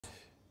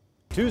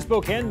Two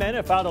Spokane men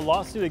have filed a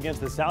lawsuit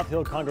against the South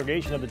Hill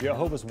congregation of the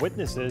Jehovah's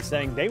Witnesses,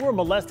 saying they were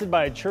molested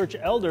by a church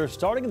elder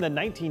starting in the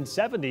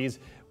 1970s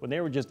when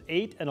they were just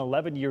 8 and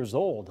 11 years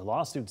old. The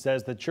lawsuit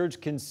says the church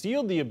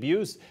concealed the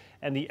abuse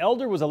and the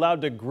elder was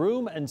allowed to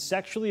groom and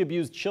sexually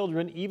abuse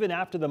children even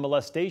after the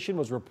molestation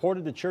was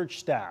reported to church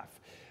staff.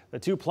 The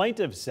two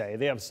plaintiffs say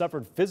they have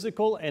suffered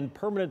physical and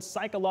permanent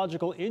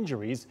psychological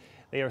injuries.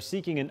 They are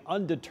seeking an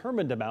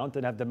undetermined amount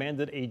and have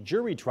demanded a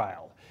jury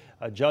trial.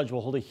 A judge will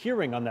hold a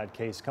hearing on that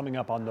case coming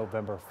up on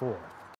November 4th.